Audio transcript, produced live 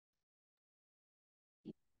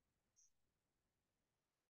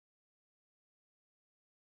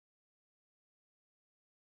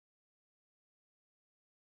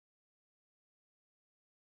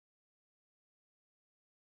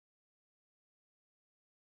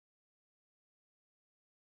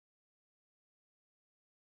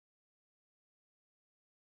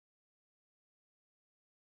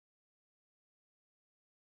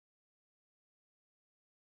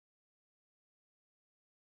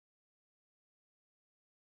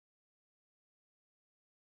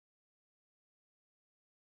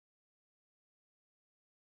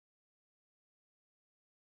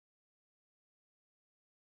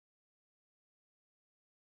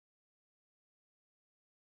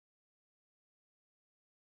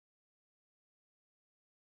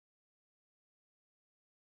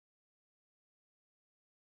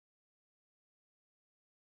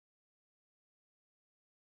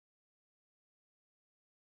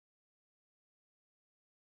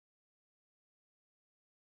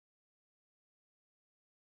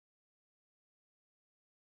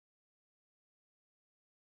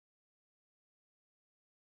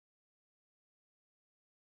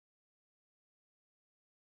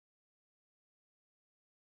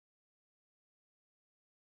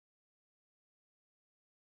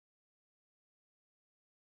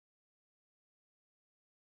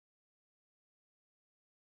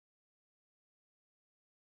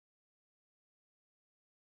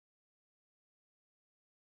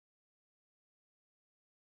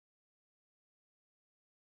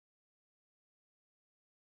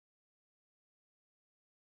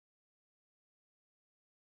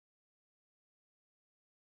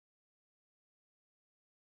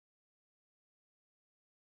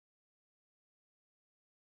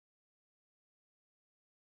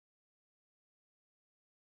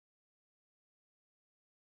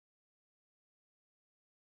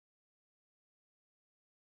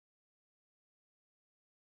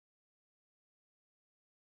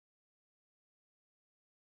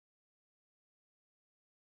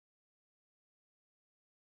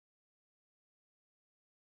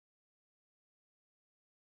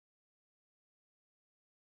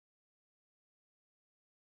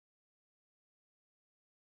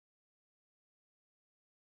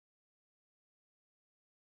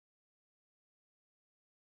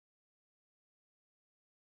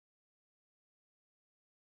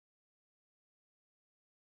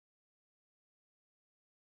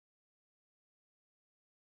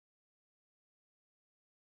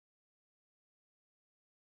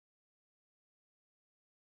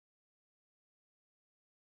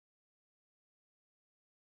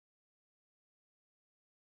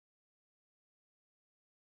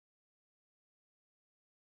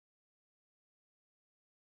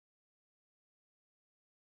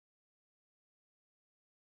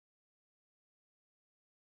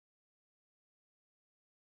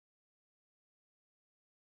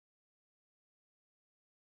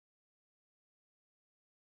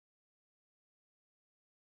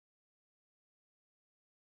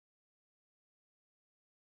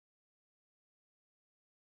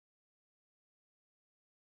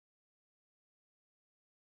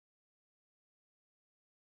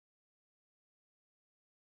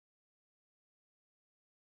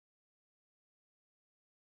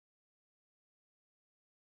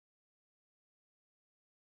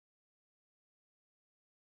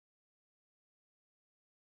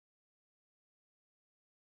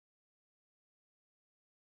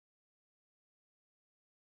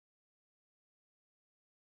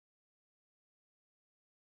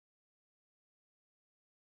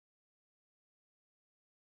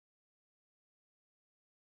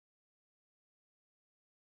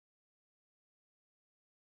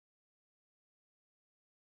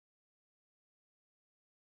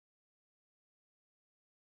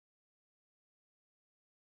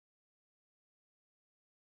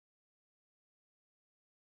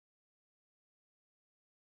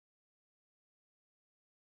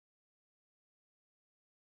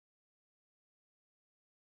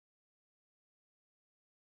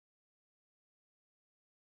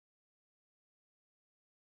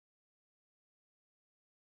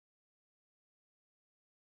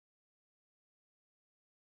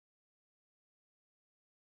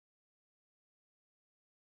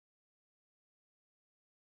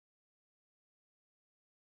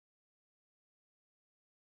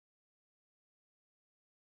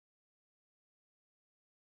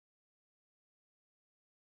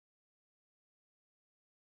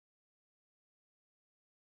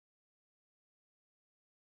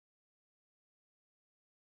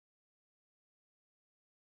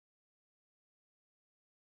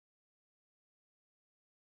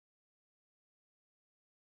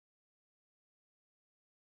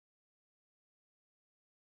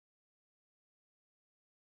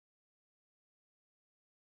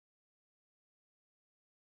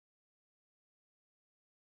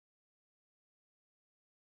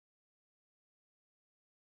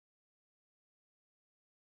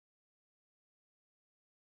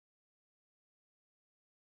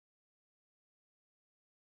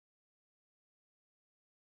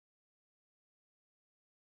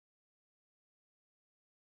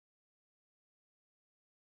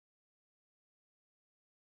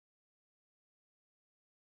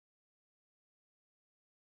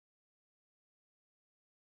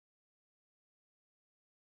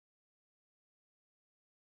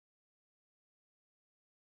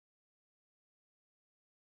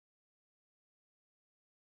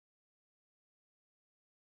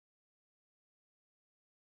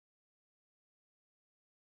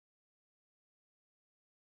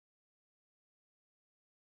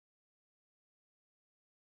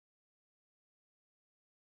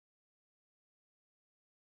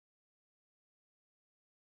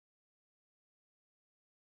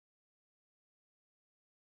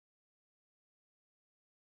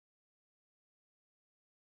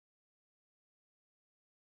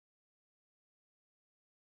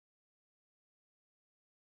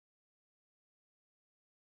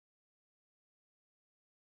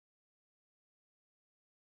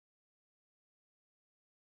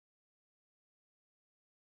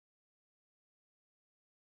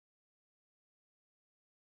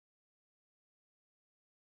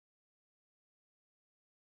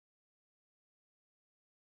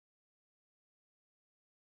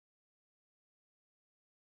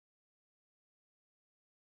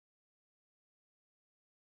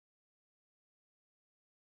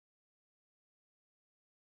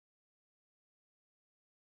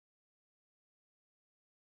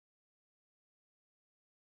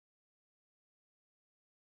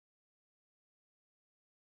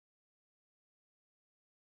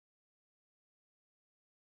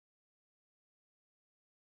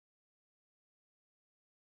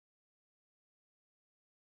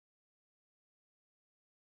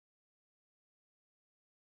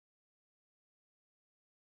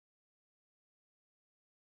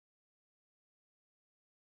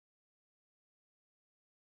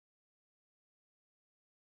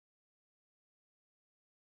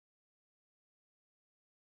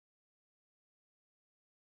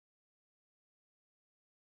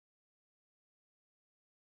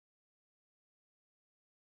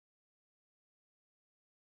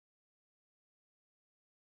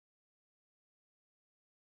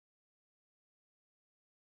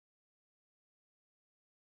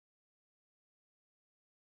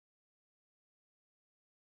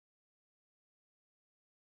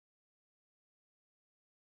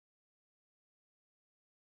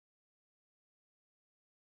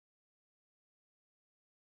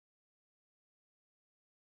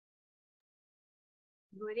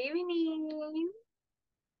Good evening.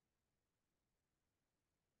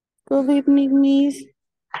 Good evening, Miss.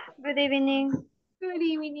 Good evening. Good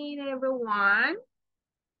evening, everyone.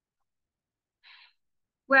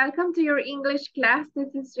 Welcome to your English class.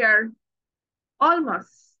 This is your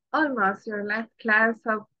almost your last class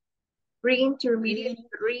of pre-intermediate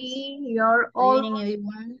 3. You're Good evening, almost,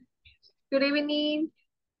 everyone. good evening.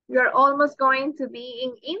 You're almost going to be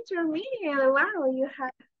in intermediate. Wow, you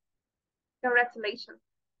have, congratulations.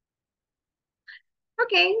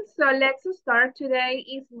 Okay, so let's start. Today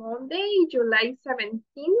is Monday, July 17th,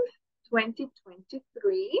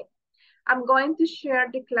 2023. I'm going to share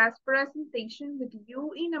the class presentation with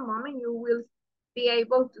you in a moment. You will be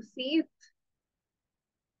able to see it.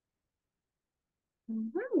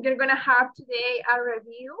 You're going to have today a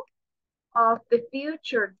review of the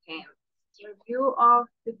future tense. Review of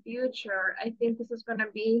the future. I think this is going to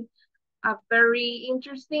be a very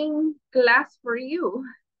interesting class for you.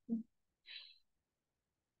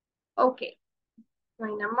 Okay, so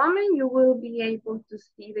in a moment you will be able to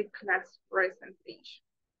see the class presentation.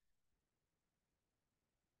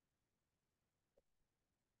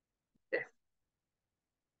 This.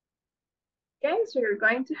 Okay, so you're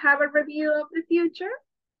going to have a review of the future.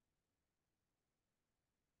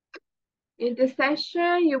 In this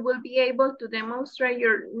session, you will be able to demonstrate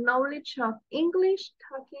your knowledge of English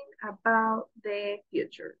talking about the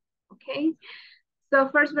future, okay? So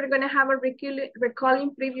first, we're gonna have a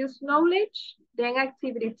recalling previous knowledge. Then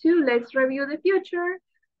activity 2, let's review the future.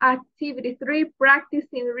 Activity 3,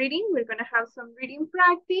 practicing reading. We're gonna have some reading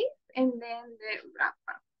practice and then the wrap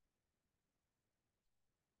up.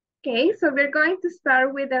 Okay, so we're going to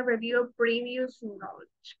start with a review of previous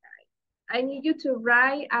knowledge. I need you to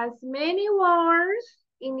write as many words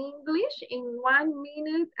in English in 1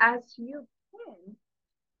 minute as you can.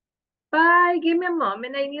 But give me a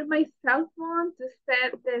moment. I need my cell phone to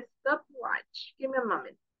set the stopwatch. Give me a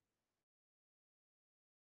moment.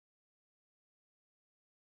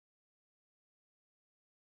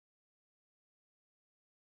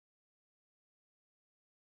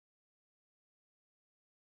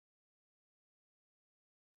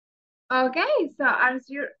 Okay, so are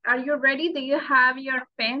you ready? Do you have your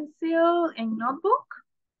pencil and notebook?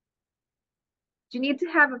 You need to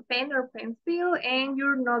have a pen or pencil and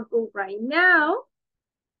your notebook right now.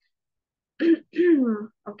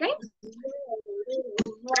 Okay?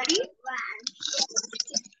 Ready?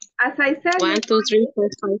 As I said, 1, 2, 3, 4,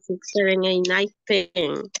 5, 6, 7, 8, 9,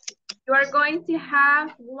 10. you are going to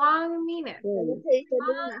have 1 minute. 1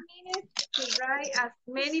 minute to write as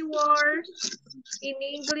many words in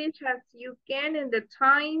English as you can, and the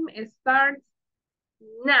time starts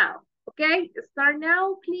now. Okay, start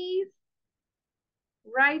now, please.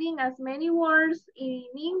 Writing as many words in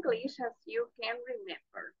English as you can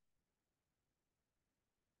remember.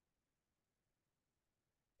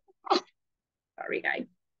 Sorry, guys.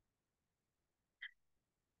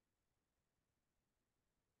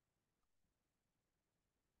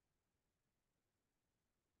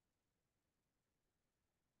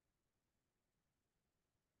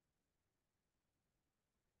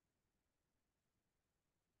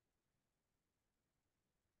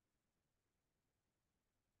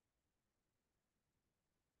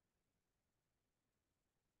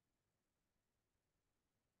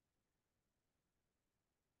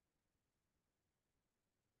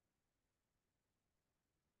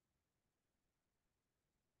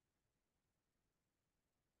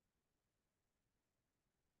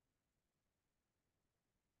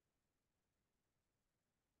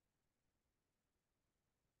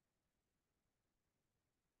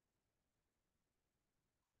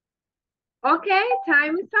 Okay,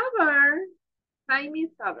 time is over. Time is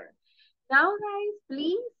over. Now, guys,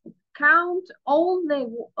 please count all the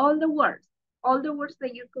words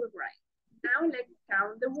that you could write. Now let's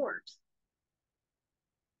count the words.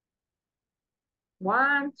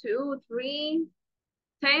 1, 2, 3,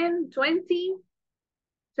 10, 20,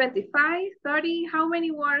 25, 30. How many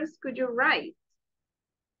words could you write?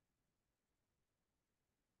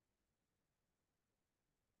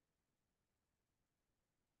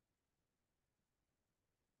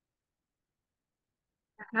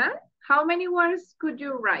 How many words could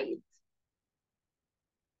you write?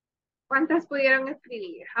 ¿Cuántas pudieron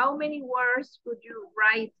escribir? How many words could you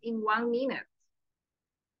write in 1 minute?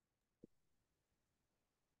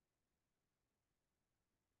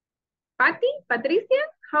 Patty, Patricia,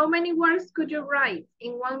 how many words could you write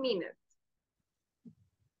in 1 minute?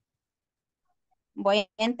 Voy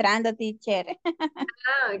entrando, teacher.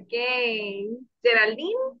 Okay.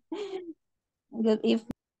 Geraldine? Good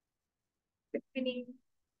evening. Good evening.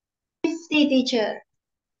 Sí, teacher.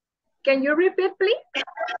 Can you repeat, please?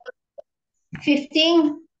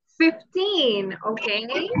 15. 15,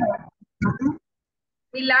 okay.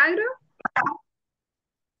 Milagro?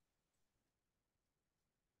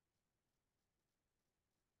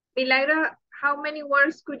 Milagro, how many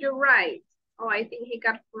words could you write? Oh, I think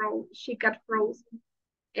she got frozen.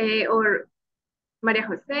 Or María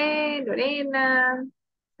José, Lorena,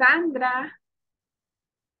 Sandra.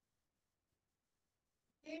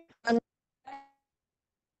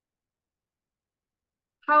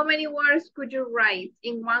 How many words could you write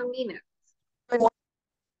in 1 minute?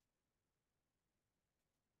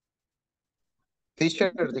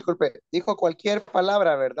 Teacher, disculpe, dijo cualquier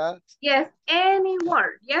palabra, ¿verdad? Yes, any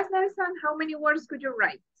word. Yes, Nelson, how many words could you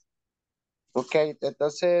write? Ok,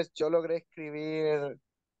 entonces yo logré escribir,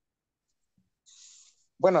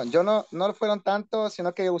 bueno, yo no fueron tantos,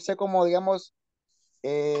 sino que usé como, digamos,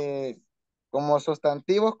 como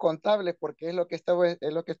sustantivos contables, porque es lo que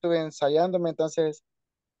estuve ensayándome, entonces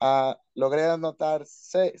logré anotar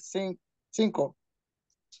cinco,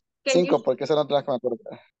 Can you, porque son otras que me acuerdo.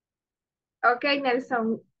 okay,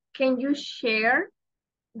 Nelson, can you share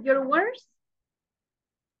your words?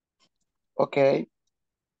 Ok,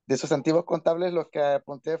 de sustantivos contables los que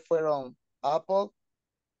apunté fueron Apple,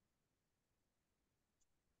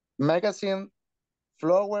 Magazine,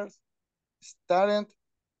 Flowers, Student,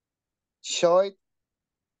 Choice,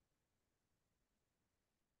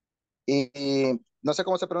 y no sé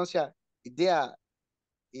cómo se pronuncia, idea,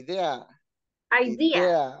 Idea,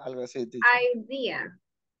 algo así. Teacher.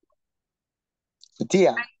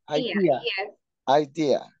 idea, yes.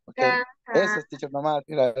 Idea, ok. Eso Uh-huh. es, teacher, nomás,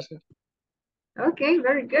 gracias. Okay,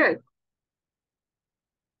 very good.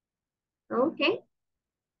 Okay.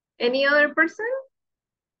 Any other person?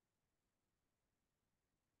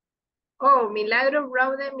 Oh, Milagro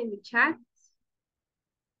wrote them in the chat.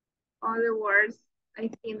 All the words, I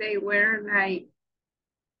think they were like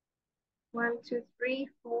 1, 2, 3,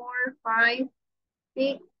 4, 5,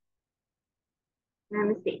 6. Let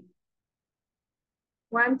me see.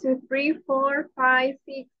 1, 2, 3, 4, 5,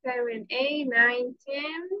 6, 7, 8, 9, 10,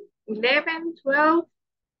 11, 12,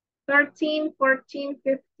 13, 14,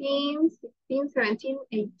 15, 16, 17,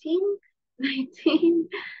 18, 19,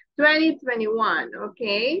 20, 21.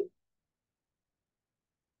 Okay.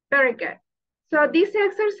 Very good. So this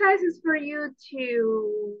exercise is for you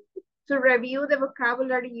to review the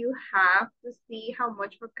vocabulary you have, to see how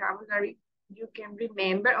much vocabulary you can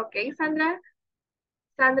remember. Okay, Sandra?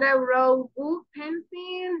 Sandra wrote book,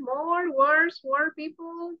 pencil, more words, more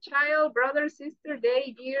people, child, brother, sister,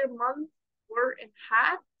 day, year, month, word, and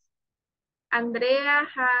hat. Andrea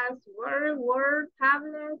has word,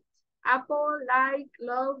 tablet, apple, like,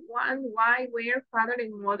 love, one, why, where, father,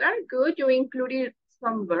 and mother. Good, you included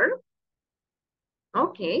some verbs.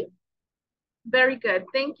 Okay, very good.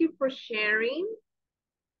 Thank you for sharing.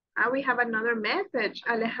 We have another message.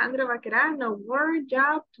 Alejandro Vaquerano, word,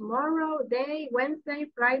 job, tomorrow, day, Wednesday,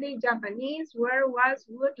 Friday, Japanese, where, was,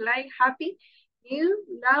 would, like, happy, you,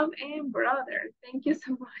 love, and brother. Thank you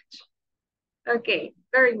so much. Okay,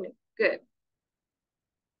 very good.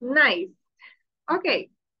 Nice. Okay,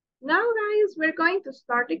 now guys, we're going to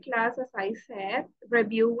start the class, as I said,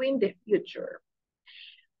 reviewing the future.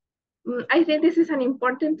 I think this is an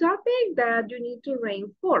important topic that you need to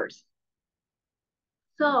reinforce.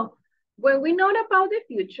 So when we know about the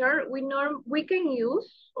future, we can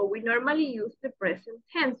use, or we normally use, the present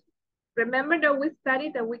tense. Remember that we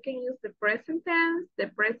studied that we can use the present tense, the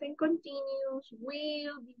present continuous,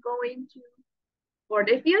 will, be, going to, for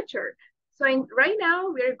the future. So right now,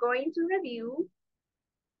 we're going to review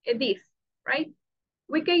this, right?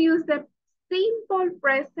 We can use the simple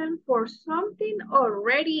present for something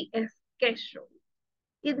already scheduled.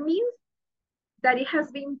 It means that it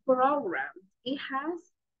has been programmed. It has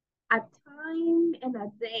a time and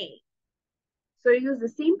a day. So use the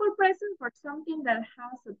simple present for something that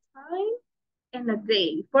has a time and a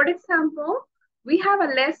day. For example, we have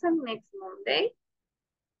a lesson next Monday.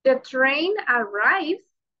 The train arrives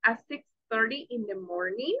at 6:30 in the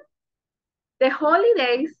morning. The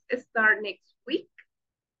holidays start next week.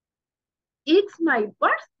 It's my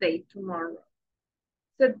birthday tomorrow.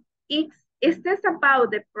 So is this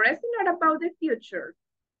about the present or about the future?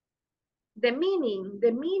 The meaning,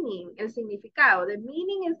 el significado. The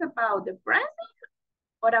meaning is about the present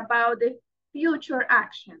or about the future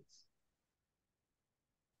actions?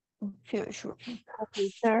 Future.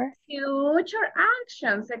 Future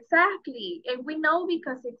actions, exactly. And we know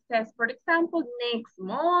because it says, for example, next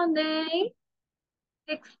Monday,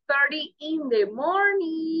 6:30 in the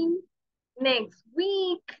morning, next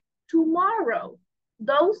week, tomorrow.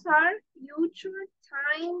 Those are future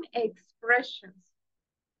time expressions.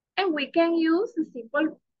 And we can use the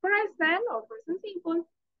simple present or present simple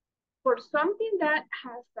for something that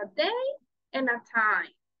has a day and a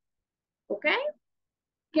time. Okay?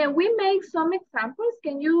 Can we make some examples?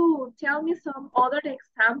 Can you tell me some other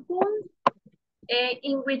examples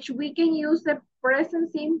in which we can use the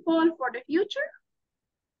present simple for the future?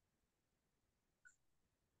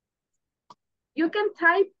 You can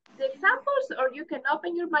type the examples or you can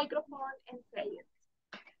open your microphone and say it.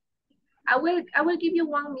 I will give you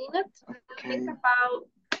 1 minute to think about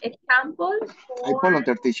examples for... I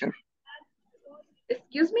volunteer, teacher.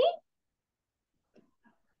 Excuse me?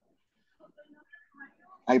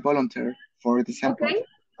 I volunteer for the sample. Okay,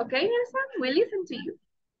 okay, Nelson, we listen to you.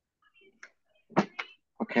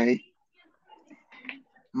 Okay.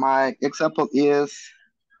 My example is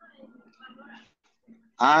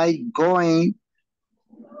I going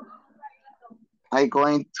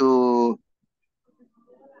to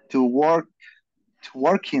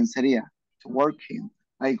working sería to working.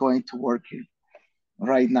 I going to working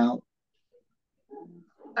right now.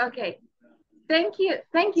 Okay. Thank you,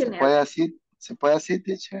 Nelson. ¿Se puede así,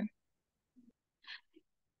 teacher?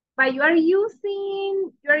 But you are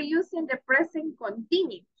using the present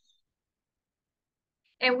continuous.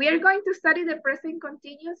 And we are going to study the present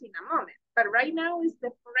continuous in a moment. But right now is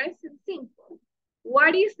the present simple.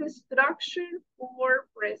 What is the structure for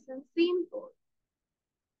present simple?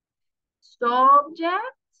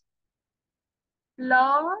 Subject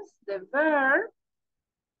plus the verb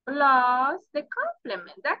plus the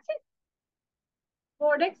complement. That's it.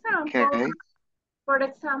 For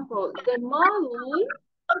example, the module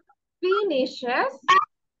finishes,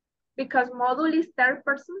 because module is third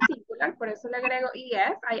person singular, por eso le agrego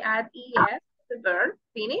ES, I add ES, the verb,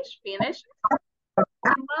 finish.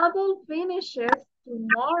 The module finishes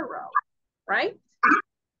tomorrow, right?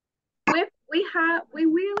 We have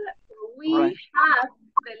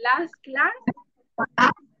the last class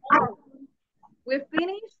tomorrow. We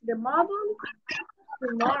finish the module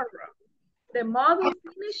tomorrow. The module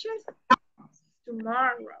finishes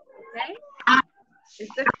tomorrow, okay?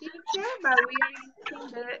 It's the future, but we are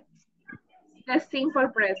using the simple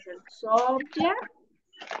present. Subject,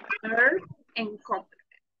 verb, and complement.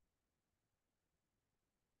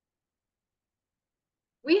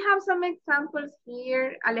 We have some examples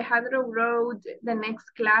here. Alejandro wrote the next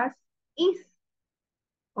class is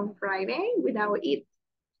on Friday without it.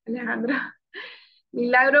 Alejandro.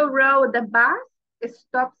 Milagro wrote the bus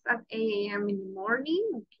stops at 8 a.m. in the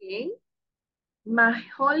morning. Okay. My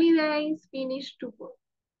holidays finish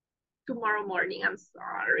tomorrow morning. I'm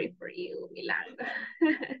sorry for you, Milagro.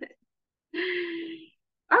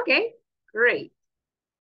 Okay, great.